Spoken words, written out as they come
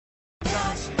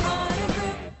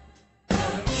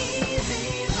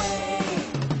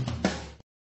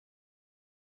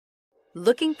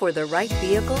Looking for the right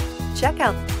vehicle? Check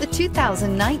out the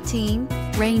 2019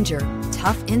 Ranger.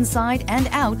 Tough inside and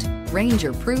out,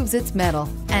 Ranger proves its mettle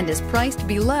and is priced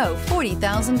below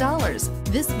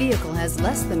 $40,000. This vehicle has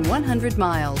less than 100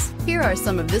 miles. Here are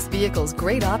some of this vehicle's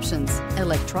great options: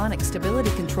 electronic stability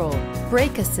control,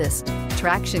 brake assist,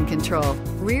 traction control,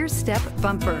 rear step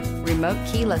bumper, remote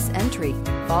keyless entry,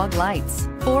 fog lights,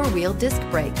 four-wheel disc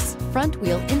brakes,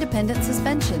 front-wheel independent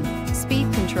suspension,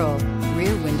 speed control,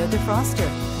 rear window defroster.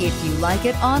 If you like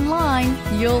it online,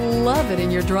 you'll love it in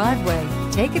your driveway.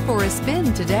 Take it for a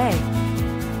spin today.